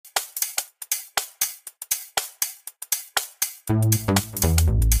Told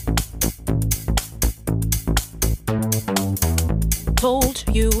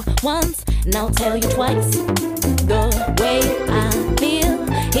you once, now tell you twice. The way I feel,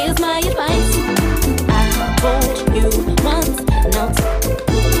 here's my advice. I told you once, now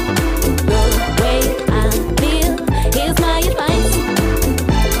the way I feel, here's my advice.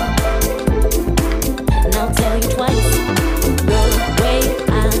 Now tell you twice. The way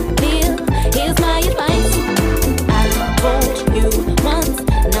I feel, here's my advice. I told you once,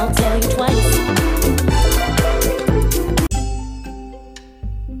 now tell you twice.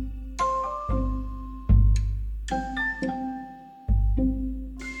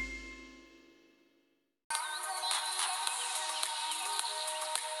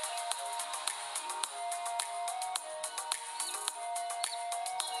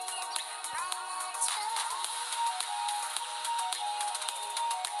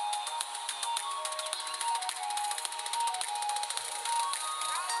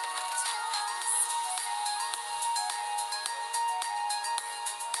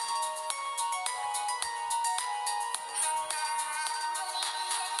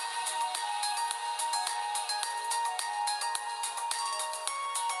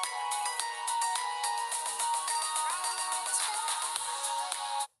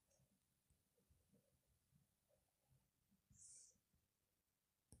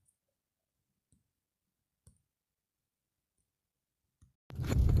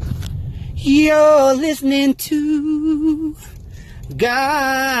 You're listening to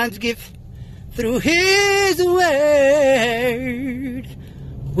God's gift through His Word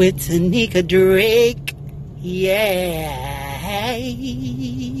with Tanika Drake. Yeah,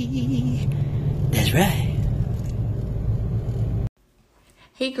 that's right.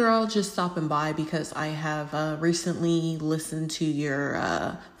 Hey girl, just stopping by because I have recently listened to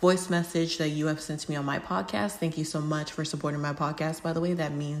your voice message that you have sent to me on my podcast. Thank you so much for supporting my podcast, by the way.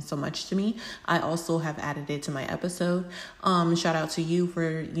 That means so much to me. I also have added it to my episode. Shout out to you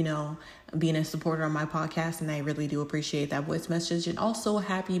for, being a supporter on my podcast, and I really do appreciate that voice message. And also,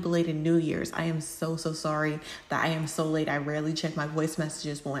 happy belated New Year's. I am so sorry that I am so late. I rarely check my voice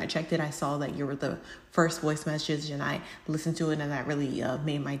messages, but when I checked it, I saw that you were the first voice message, and I listened to it, and that really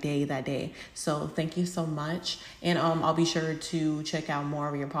made my day that day. So thank you so much. And I'll be sure to check out more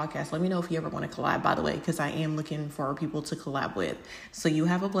of your podcast. Let me know if you ever want to collab, by the way, because I am looking for people to collab with. So you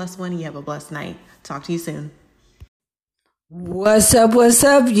have a blessed one. You have a blessed night. Talk to you soon. What's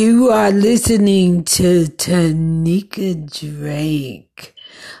up? You are listening to Tanika Drake.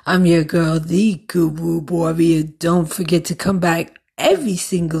 I'm your girl, the Guru Warrior. Don't forget to come back every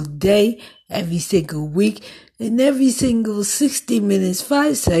single day, every single week, and every single 60 minutes,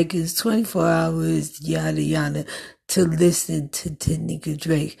 5 seconds, 24 hours, yada yada, to listen to Tanika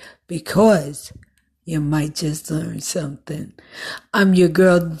Drake, because you might just learn something. I'm your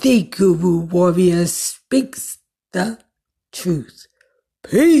girl, the Guru Warrior, speaks the truth.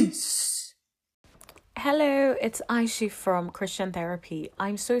 Peace. Hello, it's Aishi from Christian Therapy.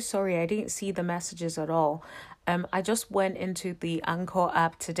 I'm so sorry I didn't see the messages at all. I just went into the Anchor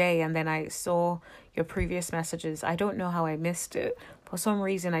app today and then I saw your previous messages. I don't know how I missed it. For some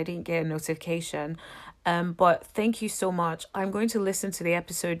reason, I didn't get a notification. But thank you so much. I'm going to listen to the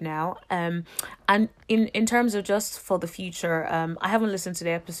episode now. And in terms of just for the future, I haven't listened to the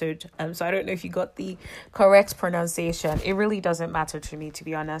episode, so I don't know if you got the correct pronunciation. It really doesn't matter to me, to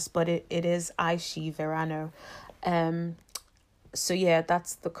be honest, but it is Aishi Verano. So yeah,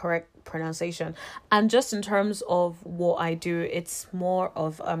 that's the correct pronunciation. And just in terms of what I do, it's more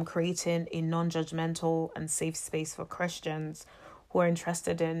of creating a non-judgmental and safe space for Christians who are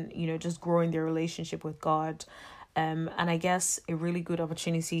interested in, just growing their relationship with God. And I guess a really good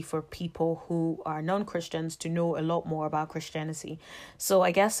opportunity for people who are non-Christians to know a lot more about Christianity. So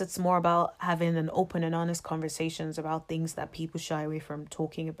I guess it's more about having an open and honest conversations about things that people shy away from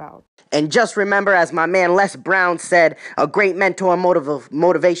talking about. And just remember, as my man Les Brown said, a great mentor and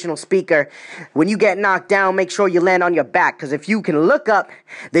motivational speaker, when you get knocked down, make sure you land on your back. Because if you can look up,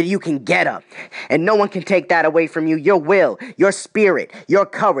 then you can get up. And no one can take that away from you. Your will, your spirit, your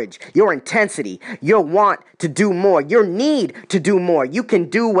courage, your intensity, your want to do more, your need to do more. You can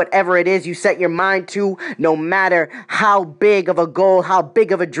do whatever it is you set your mind to, no matter how big of a goal, how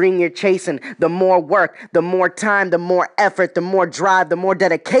big of a dream you're chasing. The more work, the more time, the more effort, the more drive, the more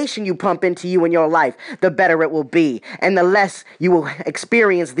dedication you pump into you in your life, the better it will be, and the less you will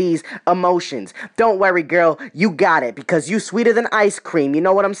experience these emotions. Don't worry, girl, you got it, because you sweeter than ice cream. You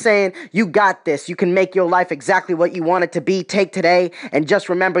know what I'm saying? You got this. You can make your life exactly what you want it to be. Take today, and just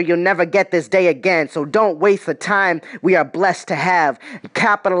remember, you'll never get this day again. So don't waste the time time we are blessed to have,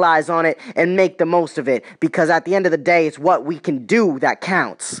 capitalize on it and make the most of it, because at the end of the day, it's what we can do that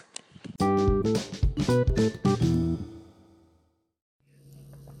counts.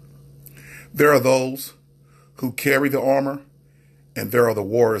 There are those who carry the armor, and there are the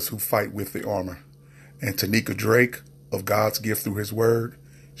warriors who fight with the armor. And Tanika Drake, of God's gift through his word,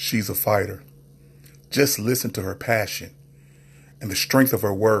 she's a fighter. Just listen to her passion and the strength of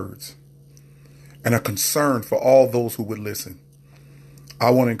her words and her concern for all those who would listen. I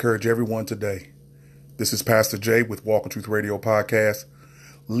want to encourage everyone today. This is Pastor Jay with Walk in Truth Radio Podcast.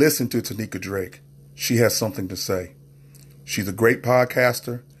 Listen to Tanika Drake. She has something to say. She's a great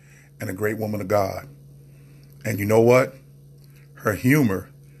podcaster and a great woman of God. And you know what? Her humor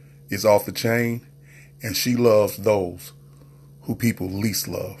is off the chain, and she loves those who people least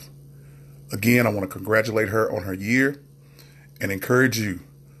love. Again, I want to congratulate her on her year and encourage you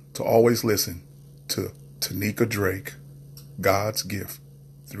to always listen to Tanika Drake, God's gift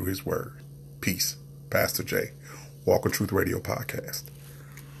through his word. Peace. Pastor Jay, Walk in Truth Radio Podcast.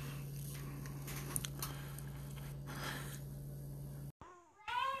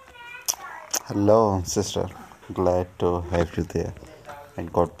 Hello, sister. Glad to have you there.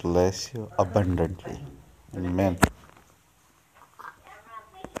 And God bless you abundantly. Amen.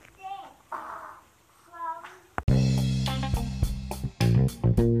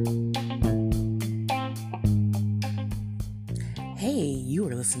 Hey, you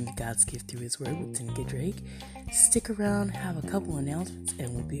are listening to God's Gift Through His Word with Tanika Drake. Stick around, have a couple announcements,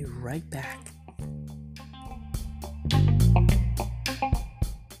 and we'll be right back.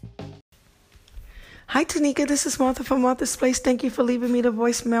 Hi, Tanika. This is Martha from Martha's Place. Thank you for leaving me the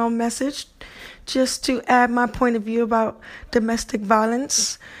voicemail message. Just to add my point of view about domestic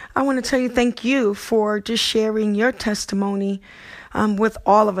violence, I want to tell you thank you for just sharing your testimony with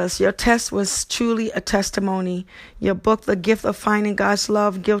all of us. Your test was truly a testimony. Your book, The Gift of Finding God's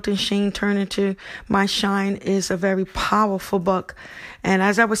Love, Guilt and Shame Turn into My Shine, is a very powerful book. And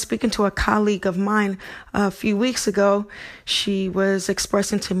as I was speaking to a colleague of mine a few weeks ago, she was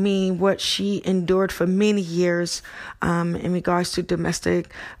expressing to me what she endured for many years in regards to domestic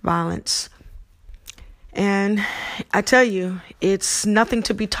violence. And I tell you, it's nothing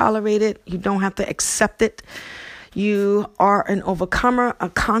to be tolerated. You don't have to accept it. You are an overcomer, a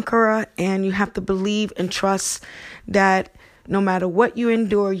conqueror, and you have to believe and trust that no matter what you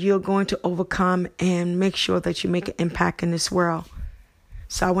endure, you're going to overcome and make sure that you make an impact in this world.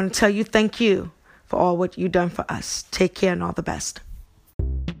 So I want to tell you thank you for all what you've done for us. Take care and all the best.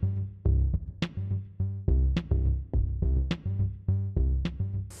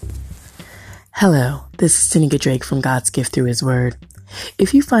 Hello, this is Tanika Drake from God's Gift Through His Word.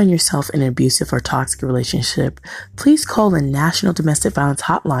 If you find yourself in an abusive or toxic relationship, please call the National Domestic Violence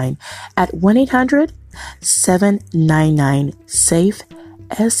Hotline at 1-800-799-SAFE,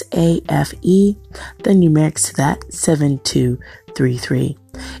 SAFE, the numerics to that, 7233.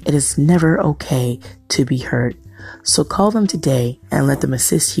 It is never okay to be hurt. So call them today and let them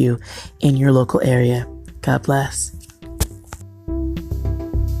assist you in your local area. God bless.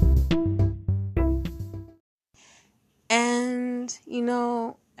 And,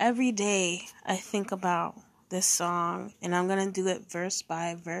 every day I think about this song, and I'm going to do it verse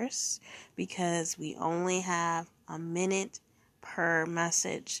by verse because we only have a minute per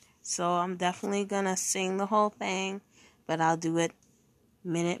message. So I'm definitely going to sing the whole thing, but I'll do it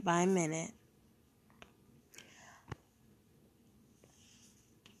minute by minute.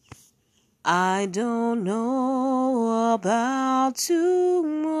 I don't know about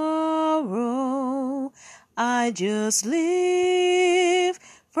tomorrow. I just live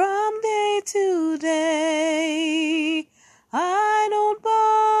from day to day. I don't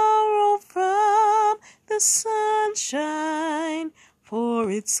borrow from the sunshine, for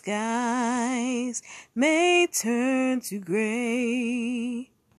its skies may turn to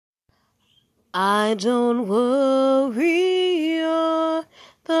gray. I don't worry of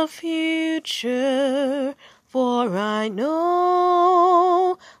the future, for I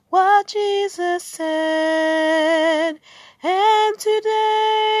know what Jesus said, and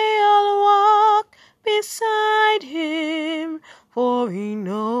today I'll walk beside him, for he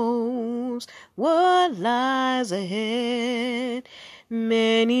knows what lies ahead.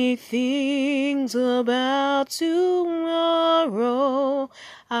 Many things about tomorrow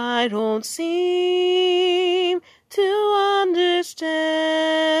I don't seem to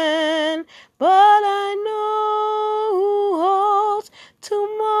understand, but I know who holds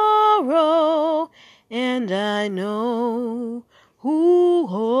tomorrow, and I know who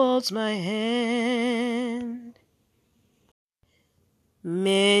holds my hand.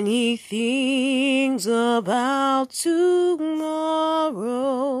 Many things about tomorrow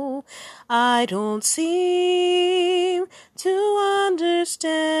I don't seem to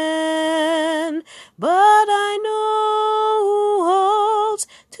understand, but I know who holds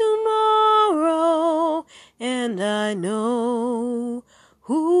tomorrow, and I know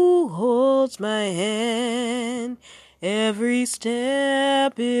who holds my hand. Every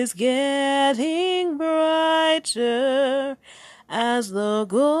step is getting brighter as the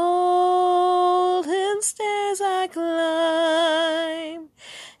golden stairs I climb.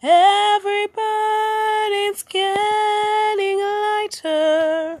 Every burden's getting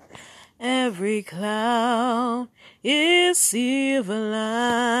lighter. Every cloud is silver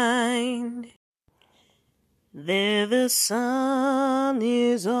lined. There the sun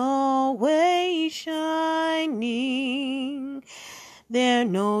is always shining. There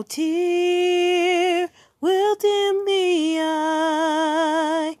no tear will dim the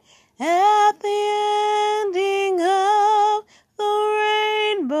eye. At the ending of the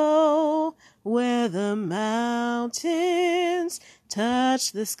rainbow, where the mountains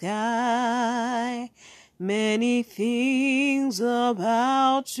touch the sky, many things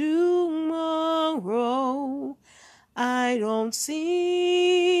about tomorrow I don't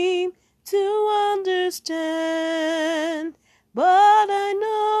seem to understand, but I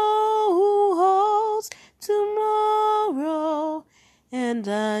know who holds tomorrow, and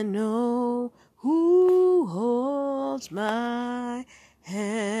I know who holds my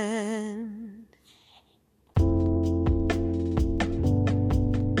hand.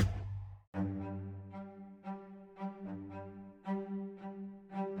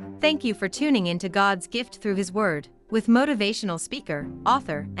 Thank you for tuning in to God's Gift Through His Word with motivational speaker,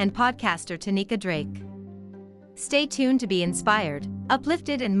 author, and podcaster Tanika Drake. Stay tuned to be inspired,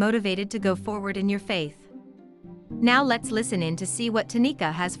 uplifted, and motivated to go forward in your faith. Now let's listen in to see what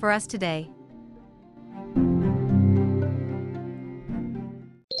Tanika has for us today.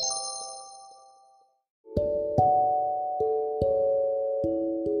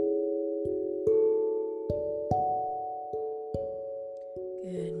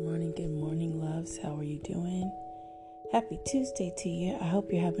 Good morning, loves. How are you doing? Happy Tuesday to you. I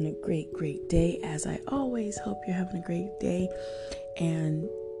hope you're having a great day, as I always hope you're having a great day. And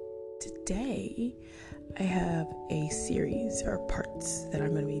today I have a series or parts that I'm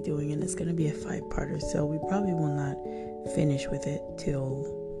going to be doing, and it's going to be a 5-parter, so we probably will not finish with it till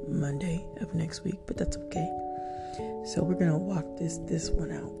Monday of next week, but that's okay. So we're going to walk this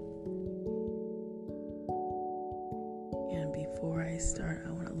one out. And before I start,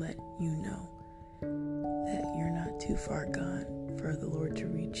 I want to let you know that you're not too far gone for the Lord to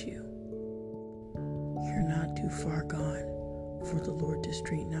reach you. You're not too far gone for the Lord to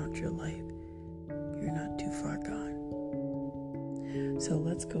straighten out your life. You're not too far gone. So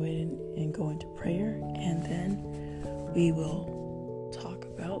let's go ahead and go into prayer, and then we will talk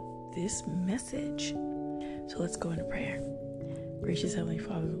about this message. So let's go into prayer. Gracious Heavenly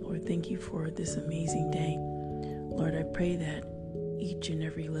Father, Lord, thank you for this amazing day. Lord, I pray that each and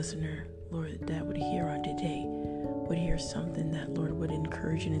every listener, Lord, that would hear on today would hear something that, Lord, would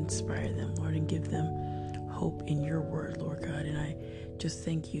encourage and inspire them, Lord, and give them hope in your word, Lord God. And I just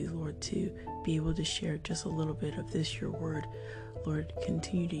thank you, Lord, to be able to share just a little bit of this, your word. Lord,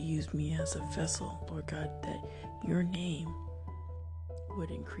 continue to use me as a vessel, Lord God, that your name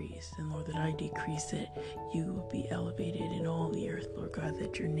would increase, and Lord, that I decrease, that you would be elevated in all the earth, Lord God,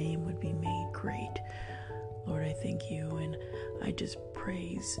 that your name would be made great. Lord, I thank you, and I just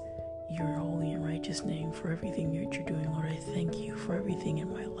praise your holy and righteous name for everything that you're doing. Lord, I thank you for everything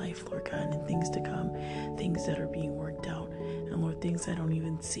in my life, Lord God, and things to come, things that are being worked out, and Lord, things I don't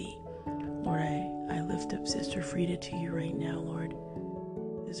even see. Lord, I lift up Sister Frida to you right now, Lord.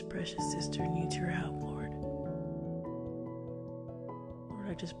 This precious sister needs your help, Lord. Lord,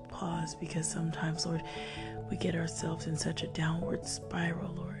 I just pause because sometimes, Lord, we get ourselves in such a downward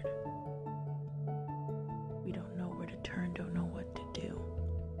spiral, Lord. We don't know where to turn, don't know what to do.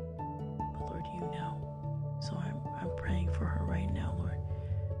 But Lord, you know. So I'm praying for her right now, Lord,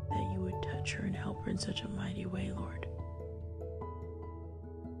 that you would touch her and help her in such a mighty way, Lord.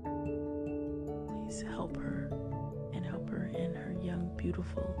 Please help her and her young,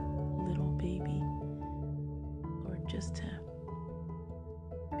 beautiful little baby, Lord, just to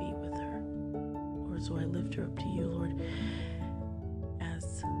be with her, Lord. So I lift her up to you, Lord,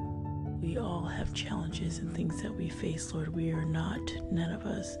 as we all have challenges and things that we face, Lord. We are none of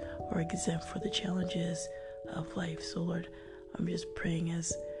us are exempt for the challenges of life. So Lord, I'm just praying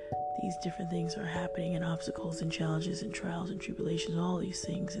as these different things are happening, and obstacles and challenges and trials and tribulations, all these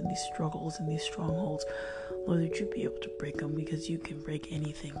things and these struggles and these strongholds, Lord, that you be able to break them, because you can break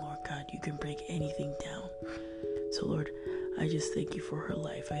anything, Lord God. You can break anything down. So, Lord, I just thank you for her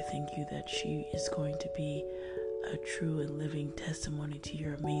life. I thank you that she is going to be a true and living testimony to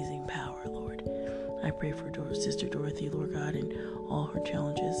your amazing power, Lord. I pray for Sister Dorothy, Lord God, and all her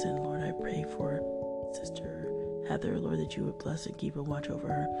challenges. And Lord, I pray for Sister Heather, Lord, that you would bless and keep and watch over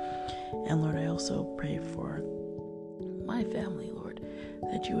her. And Lord, I also pray for my family, Lord,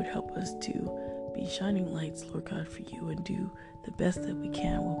 that you would help us to be shining lights, Lord God, for you, and do the best that we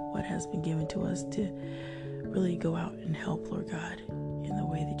can with what has been given to us to really go out and help, Lord God, in the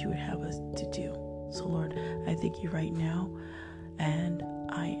way that you would have us to do. So, Lord, I thank you right now, and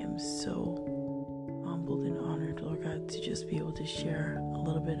I am so humbled and honored, Lord God, to just be able to share a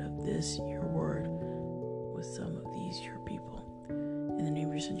little bit of this, your word, with some of these, your people. In the name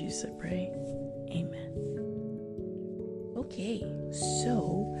of your Son, Jesus, I pray. Amen. Okay,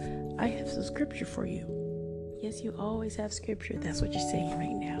 so I have some scripture for you. Yes, you always have scripture. That's what you're saying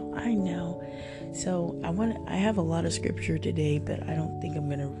right now. I know. So I have a lot of scripture today, but I don't think I'm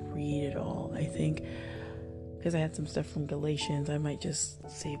going to read it all. I think because I had some stuff from Galatians, I might just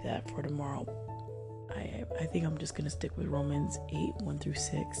save that for tomorrow. I think I'm just going to stick with Romans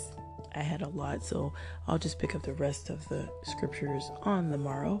 8:1-6. I had a lot, so I'll just pick up the rest of the scriptures on the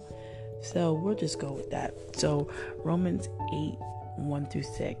morrow. So we'll just go with that. So Romans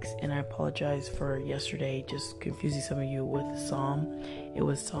 8:1-6, and I apologize for yesterday just confusing some of you with the Psalm. It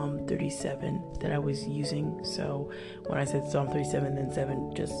was Psalm 37 that I was using. So when I said Psalm 37 then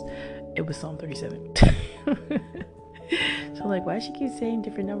 7, it was Psalm 37. So like, why she keep saying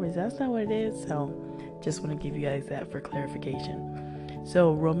different numbers? That's not what it is. So just want to give you guys that for clarification.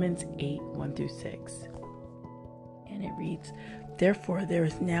 So Romans 8:1-6, and it reads, "Therefore there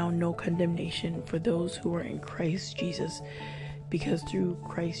is now no condemnation for those who are in Christ Jesus, because through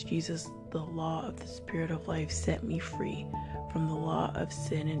Christ Jesus the law of the Spirit of life set me free from the law of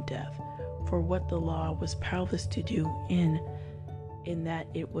sin and death. For what the law was powerless to do, in that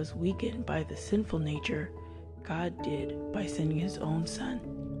it was weakened by the sinful nature, God did by sending his own Son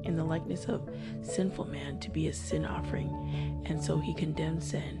in the likeness of sinful man to be a sin offering, and so he condemned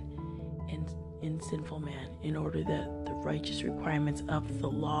sin in sinful man, in order that the righteous requirements of the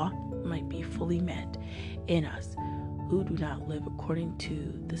law might be fully met in us, who do not live according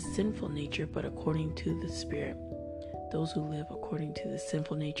to the sinful nature, but according to the Spirit. Those who live according to the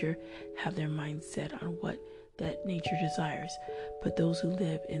sinful nature have their minds set on what that nature desires, but those who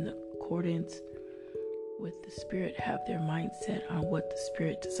live in accordance with the Spirit have their mind set on what the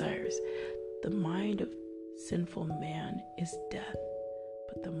Spirit desires. The mind of sinful man is death,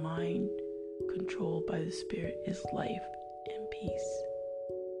 but the mind controlled by the Spirit is life and peace."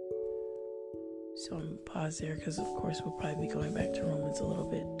 So I'm going to pause there, because of course we'll probably be going back to Romans a little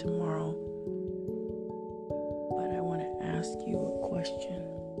bit tomorrow. But I want to ask you a question.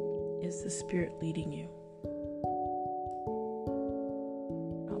 Is the Spirit leading you?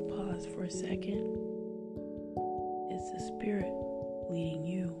 I'll pause for a second. Is the Spirit leading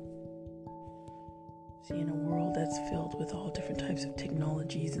you? See, in a world that's filled with all different types of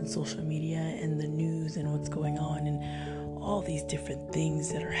technologies and social media and the news and what's going on and all these different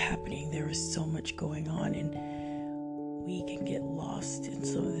things that are happening, there is so much going on, and we can get lost in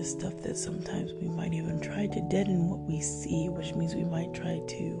some of this stuff that sometimes we might even try to deaden what we see, which means we might try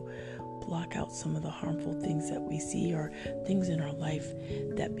to block out some of the harmful things that we see, or things in our life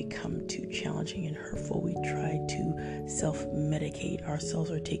that become too challenging and hurtful. We try to self-medicate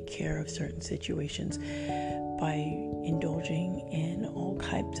ourselves or take care of certain situations by indulging in all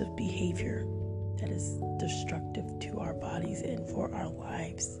types of behavior that is destructive to our bodies and for our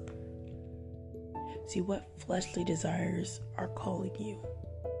lives. See, what fleshly desires are calling you?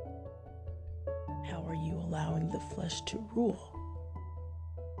 How are you allowing the flesh to rule?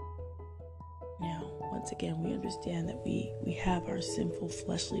 Now, once again, we understand that we have our sinful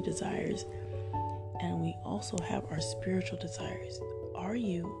fleshly desires, and we also have our spiritual desires. Are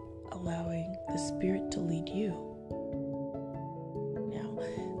you allowing the Spirit to lead you? Now,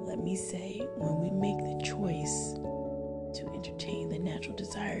 let me say, when we make the choice to entertain the natural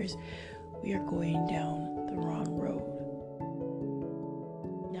desires, we are going down the wrong road.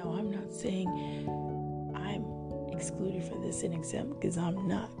 Now, I'm not saying I'm excluded for this and exempt, because I'm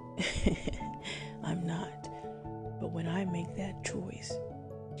not. I'm not. But when I make that choice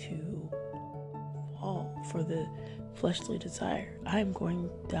to fall for the fleshly desire, I'm going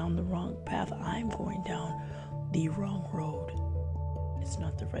down the wrong path. I'm going down the wrong road. It's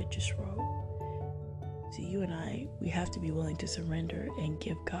not the righteous road. See, you and I, we have to be willing to surrender and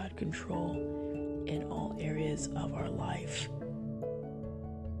give God control in all areas of our life.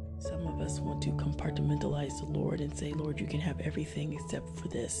 Some of us want to compartmentalize the Lord and say, Lord, you can have everything except for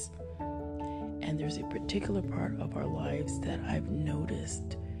this. And there's a particular part of our lives that I've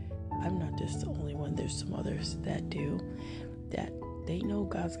noticed. I'm not just the only one. There's some others that do. That they know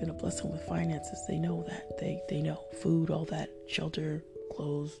God's going to bless them with finances. They know that. They know food, all that, shelter,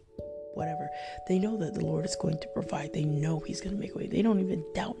 clothes, whatever. They know that the Lord is going to provide. They know He's going to make a way. They don't even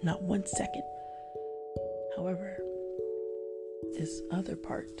doubt, not 1 second. However, this other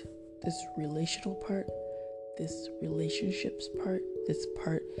part, this relational part, this relationships part, this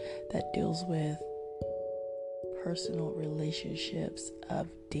part that deals with personal relationships of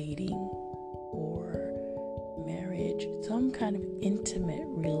dating or marriage, some kind of intimate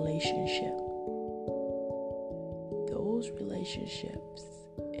relationship. Those relationships,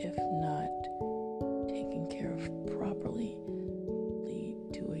 if not taken care of properly,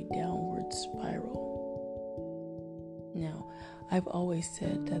 lead to a downward spiral. Now, I've always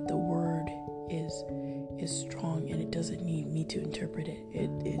said that the word is strong and it doesn't need me to interpret it. It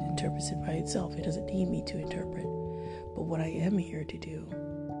interprets it by itself. It doesn't need me to interpret. But what I am here to do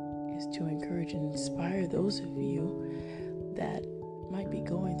is to encourage and inspire those of you that might be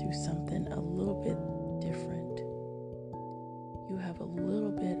going through something a little bit different. You have a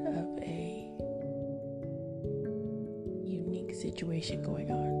little bit of a unique situation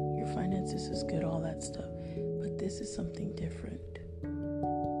going on. Your finances is good, all that stuff. But this is something different.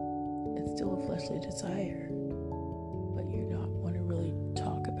 It's still a fleshly desire, but you don't want to really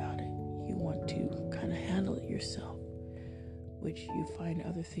talk about it. You want to kind of handle it yourself, which you find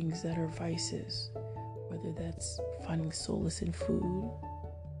other things that are vices, whether that's finding solace in food,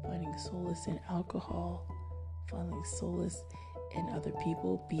 finding solace in alcohol, finding solace in other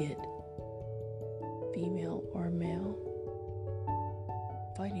people, be it female or male,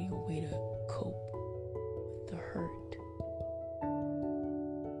 finding a way to cope with the hurt.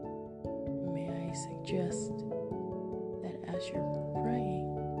 May I suggest that as you're praying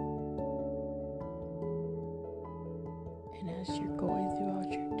and as you're going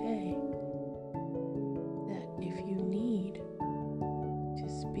throughout your day, that if you need to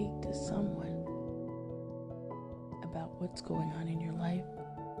speak to someone about what's going on in your life,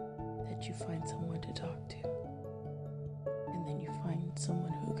 that you find someone to talk to. And then you find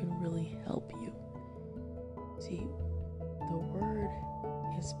someone who can really help you. See, the word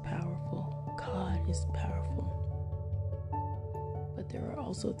is powerful. God is powerful. But there are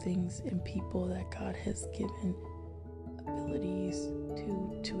also things in people that God has given abilities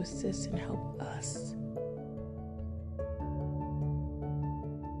to assist and help us.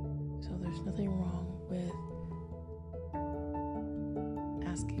 So there's nothing wrong with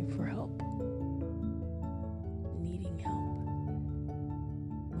asking for help, needing help.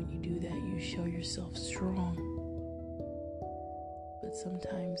 When you do that, you show yourself strong. But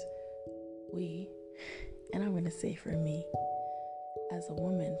sometimes and I'm going to say for me, as a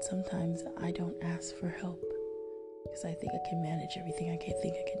woman, sometimes I don't ask for help because I think I can manage everything. I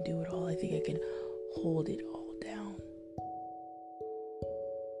think I can do it all. I think I can hold it all down.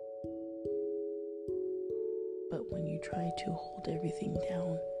 But when you try to hold everything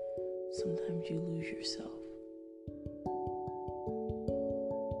down, sometimes you lose yourself.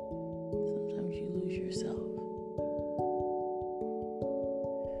 Sometimes you lose yourself.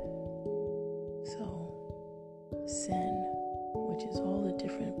 Sin, which is all the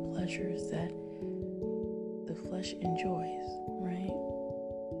different pleasures that the flesh enjoys, right?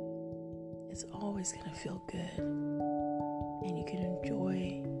 It's always going to feel good. And you can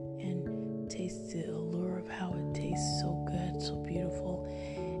enjoy and taste the allure of how it tastes so good, so beautiful.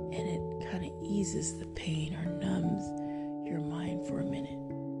 And it kind of eases the pain or numbs your mind for a minute.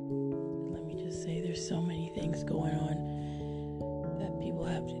 Let me just say, there's so many things going on that people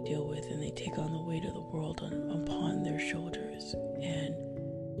have to deal with, and they take on the weight of the world upon their shoulders, and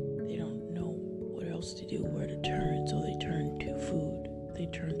they don't know what else to do, where to turn, so they turn to food, they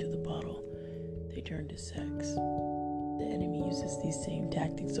turn to the bottle, they turn to sex. The enemy uses these same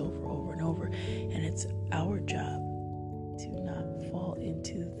tactics over and over, and it's our job to not fall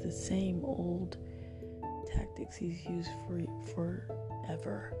into the same old tactics he's used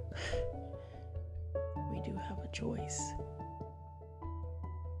forever. We do have a choice.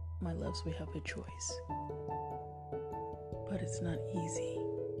 My loves, we have a choice. But it's not easy.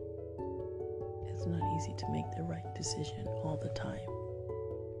 It's not easy to make the right decision all the time.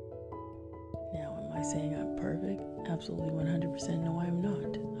 Now, am I saying I'm perfect? Absolutely 100% no, I'm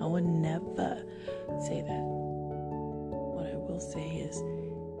not. I would never say that. What I will say is,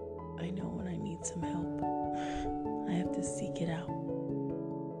 I know when I need need some help. I have to seek it out.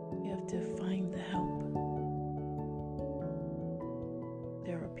 You have to find the help.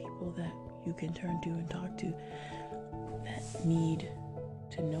 There are people that you can turn to and talk to that need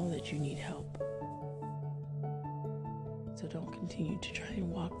to know that you need help. So don't continue to try and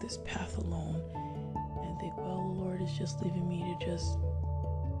walk this path alone and think, well, the Lord is just leaving me to just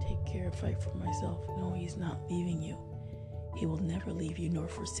take care and fight for myself. No, He's not leaving you. He will never leave you nor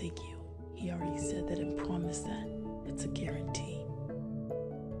forsake you. He already said that and promised that. It's a guarantee.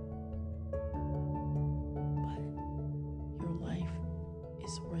 But your life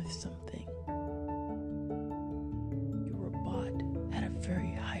is worth something. You were bought at a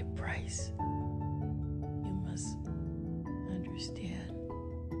very high price. You must understand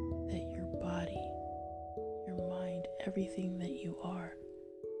that your body, your mind, everything that you are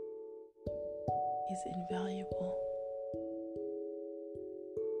is invaluable.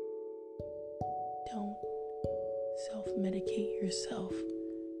 Don't self-medicate yourself,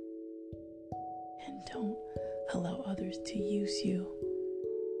 and don't allow others to use you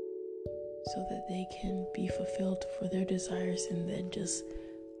so that they can be fulfilled for their desires and then just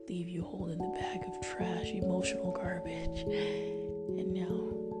leave you holding the bag of trash, emotional garbage. And now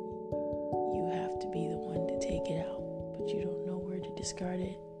you have to be the one to take it out, but you don't know where to discard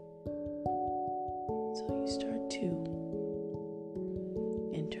it. So you start to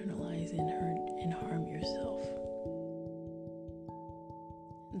internalize and hurt and harm yourself.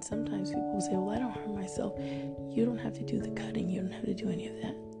 And sometimes people say, well, I don't harm myself. You don't have to do the cutting. You don't have to do any of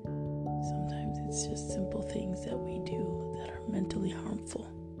that. Sometimes it's just simple things that we do that are mentally harmful.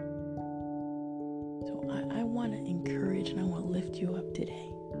 So I want to encourage and I want to lift you up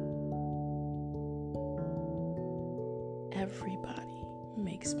today. Everybody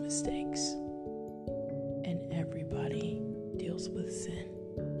makes mistakes, and everybody deals with sin.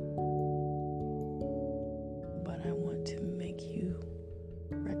 But I want to make you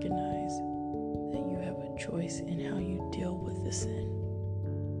recognize that you have a choice in how you deal with the sin.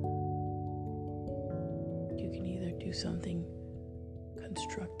 You can either do something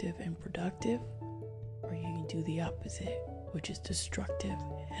constructive and productive, or you can do the opposite, which is destructive,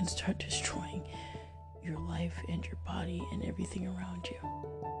 and start destroying your life and your body and everything around you.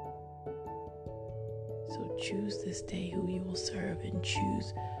 So choose this day who you will serve and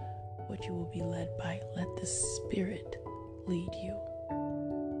choose what you will be led by. Let the Spirit lead you.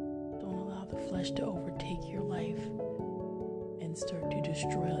 Don't allow the flesh to overtake your life and start to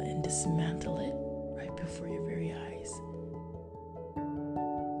destroy it and dismantle it right before your very eyes.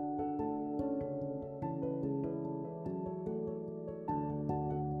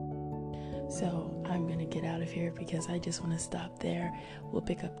 So I'm gonna get out of here because I just want to stop there. We'll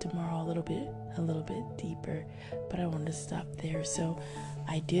pick up tomorrow a little bit deeper, but I wanted to stop there. So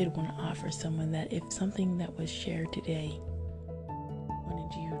I did want to offer someone that if something that was shared today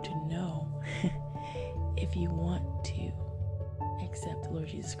wanted you to know, if you want to accept the Lord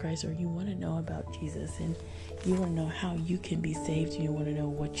Jesus Christ, or you want to know about Jesus and you want to know how you can be saved and you want to know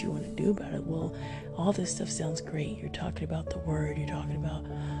what you want to do about it, well, all this stuff sounds great. You're talking about the Word, you're talking about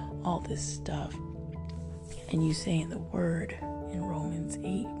all this stuff, and you say in the Word in Romans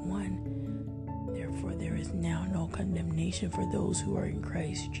 8:1, therefore there is now no condemnation for those who are in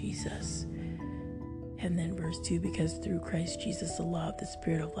Christ Jesus. And then verse 2, because through Christ Jesus the law of the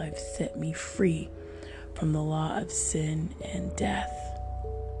Spirit of life set me free from the law of sin and death.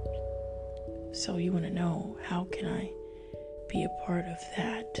 So you want to know, how can I be a part of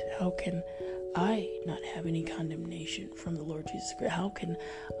that? How can I not have any condemnation from the Lord Jesus Christ? How can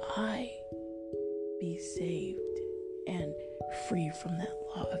I be saved and free from that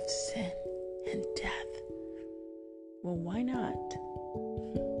law of sin and death? Well, why not?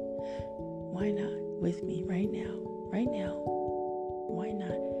 Why not with me right now? Right now, why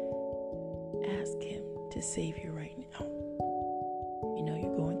not ask Him to save you right now? You know,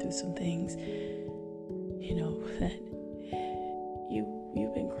 you're going through some things, you know, that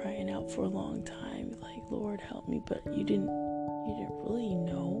you've been crying out for a long time, like, Lord, help me, but you didn't really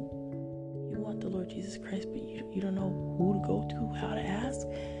know. You want the Lord Jesus Christ, but you don't know who to go to, how to ask.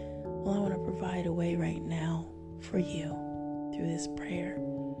 Well, I want to provide a way right now for you through this prayer.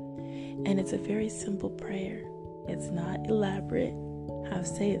 And it's a very simple prayer. It's not elaborate. I'll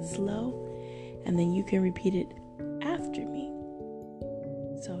say it slow, and then you can repeat it after me.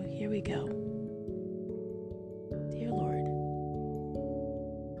 So here we go. Dear Lord,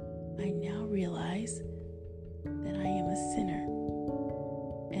 I now realize that I am a sinner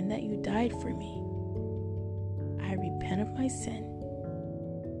and that you died for me. I repent of my sin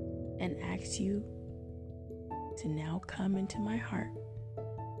and ask you to now come into my heart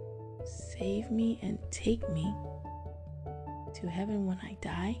save me and take me to heaven when I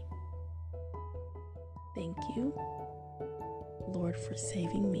die. Thank you, Lord, for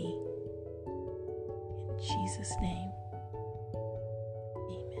saving me. In Jesus' name,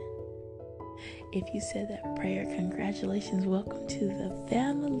 amen. If you said that prayer, congratulations. Welcome to the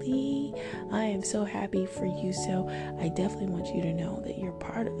family. I am so happy for you. So I definitely want you to know that you're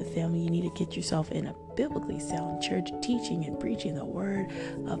part of the family. You need to get yourself in a biblically sound church, teaching and preaching the word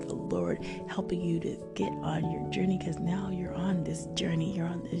of the Lord, helping you to get on your journey, because now you're on this journey. You're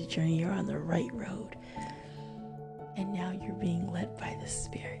on the right road. And now you're being led by the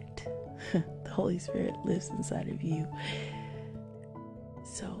Spirit. The Holy Spirit lives inside of you.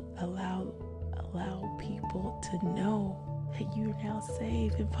 So allow people to know that you're now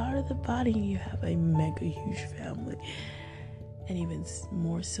saved and part of the body. You have a mega huge family. And even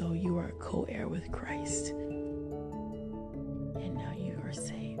more so, you are a co-heir with Christ. And now you are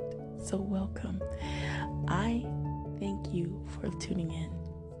saved. So welcome. I thank you for tuning in.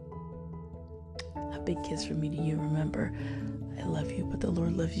 A big kiss from me to you. Remember, I love you, but the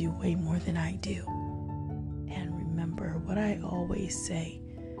Lord loves you way more than I do. And remember what I always say,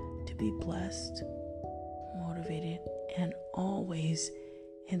 to be blessed, motivated, and always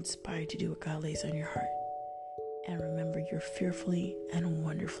inspired to do what God lays on your heart. And remember, you're fearfully and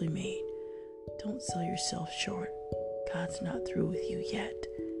wonderfully made. Don't sell yourself short. God's not through with you yet.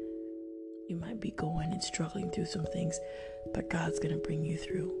 You might be going and struggling through some things, but God's going to bring you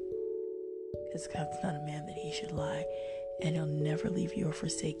through. Because God's not a man that he should lie, and he'll never leave you or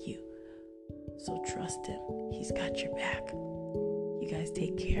forsake you. So trust him. He's got your back. You guys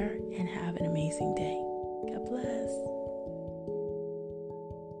take care and have an amazing day. God bless.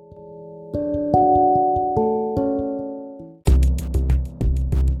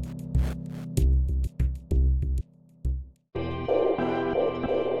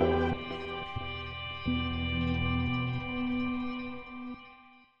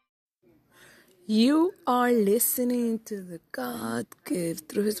 You are listening to the God Gift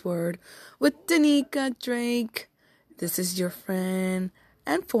Through His Word with Tanika Drake. This is your friend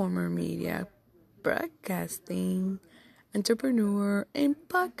and former media broadcasting entrepreneur and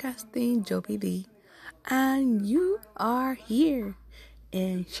podcasting Joby Lee. And you are here.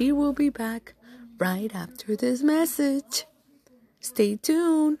 And she will be back right after this message. Stay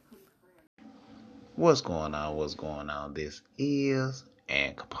tuned. What's going on? This is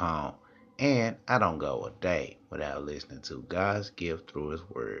Ann Capone. And I don't go a day without listening to God's Gift Through His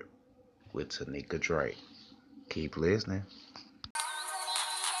Word with Tanika Drake. Keep listening.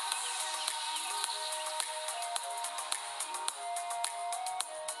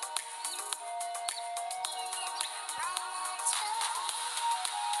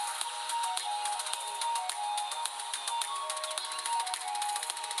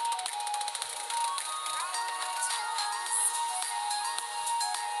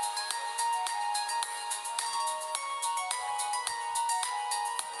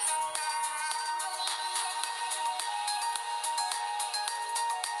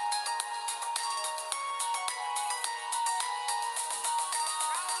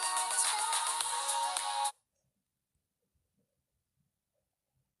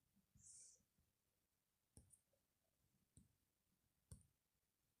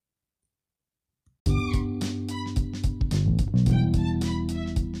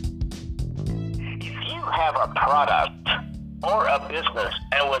 Have a product or a business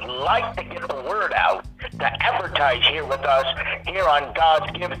and would like to get the word out, to advertise here with us here on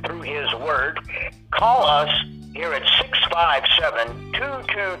God's Gift Through His Word, call us here at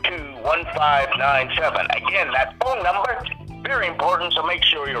 657-222-1597. Again, that phone number, very important, so make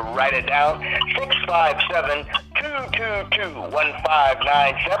sure you write it down,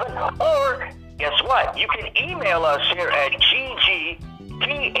 657-222-1597. Or guess what? You can email us here at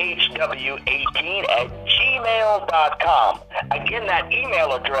ggthw18@gmail.com. Again, that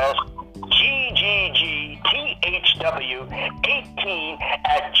email address,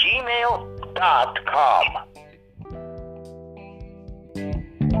 ggthw18@gmail.com.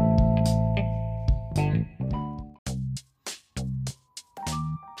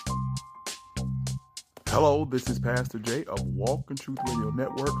 Hello, this is Pastor Jay of Walk in Truth Radio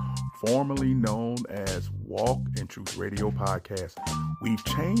Network, formerly known as Walk in Truth Radio Podcast. We've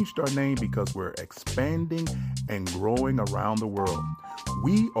changed our name because we're expanding and growing around the world.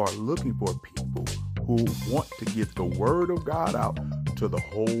 We are looking for people who want to get the Word of God out to the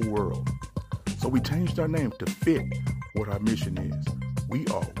whole world. So we changed our name to fit what our mission is. We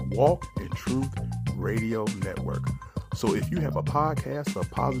are Walk in Truth Radio Network. So if you have a podcast, a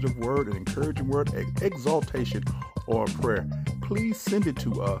positive word, an encouraging word, an exaltation, or a prayer, please send it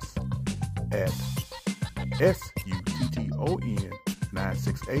to us at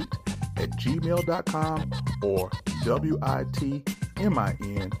sutton968@gmail.com or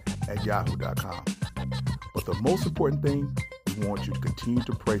witmin@yahoo.com. But the most important thing, we want you to continue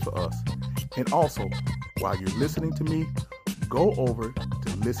to pray for us. And also, while you're listening to me, go over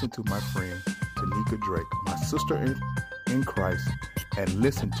to listen to my friend Tanika Drake, my sister in Christ, and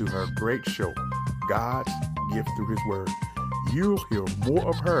listen to her great show, God's Gift Through His Word. You'll hear more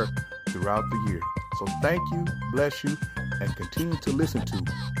of her throughout the year. So thank you, bless you, and continue to listen to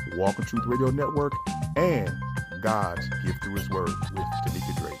Walking Truth Radio Network and God's Gift Through His Word with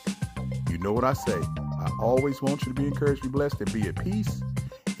Tanika Drake. You know what I say. I always want you to be encouraged, be blessed, and be at peace.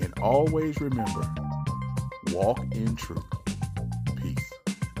 And always remember, walk in truth. Peace.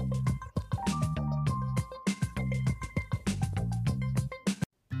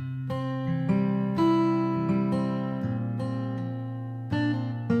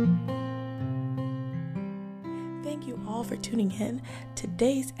 Thank you all for tuning in.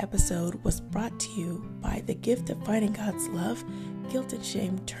 Today's episode was brought to you by The Gift of Finding God's Love, Guilt and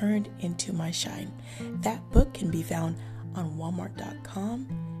Shame Turned into My Shine. That book can be found on Walmart.com,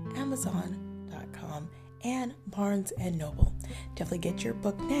 Amazon.com, and Barnes & Noble. Definitely get your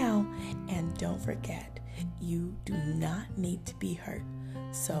book now, and don't forget, you do not need to be hurt.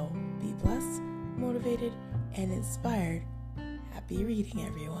 So be blessed, motivated, and inspired. Happy reading,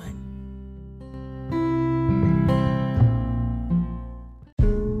 everyone.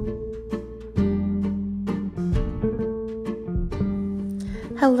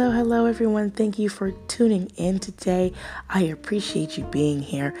 Hello everyone. Thank you for tuning in today. I appreciate you being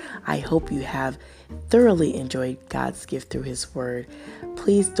here. I hope you have thoroughly enjoyed God's gift through His Word.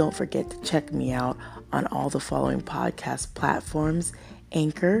 Please don't forget to check me out on all the following podcast platforms: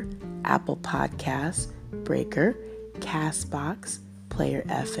 Anchor, Apple Podcasts, Breaker, Castbox, Player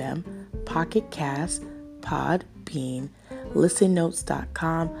FM, Pocket Cast, Podbean,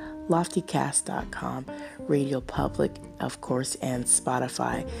 ListenNotes.com, LoftyCast.com, Radio Public, of course, and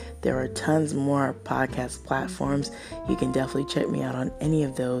Spotify. There are tons more podcast platforms. You can definitely check me out on any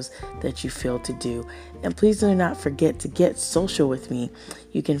of those that you feel to do. And please do not forget to get social with me.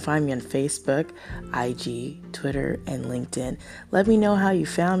 You can find me on Facebook, IG, Twitter, and LinkedIn. Let me know how you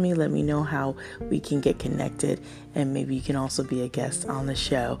found me. Let me know how we can get connected, and maybe you can also be a guest on the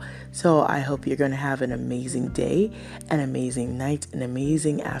show. So I hope you're going to have an amazing day, an amazing night, an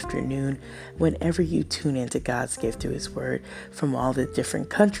amazing afternoon whenever you tune into God's gift through His Word, from all the different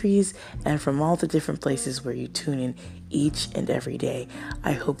countries and from all the different places where you tune in each and every day.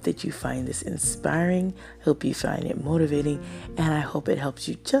 I hope that you find this inspiring, hope you find it motivating, and I hope it helps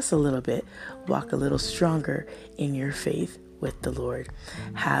you just a little bit walk a little stronger in your faith with the Lord.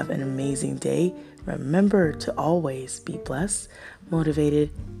 Have an amazing day. Remember to always be blessed,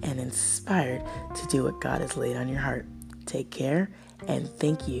 motivated, and inspired to do what God has laid on your heart. Take care, and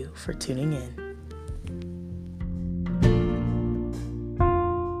thank you for tuning in.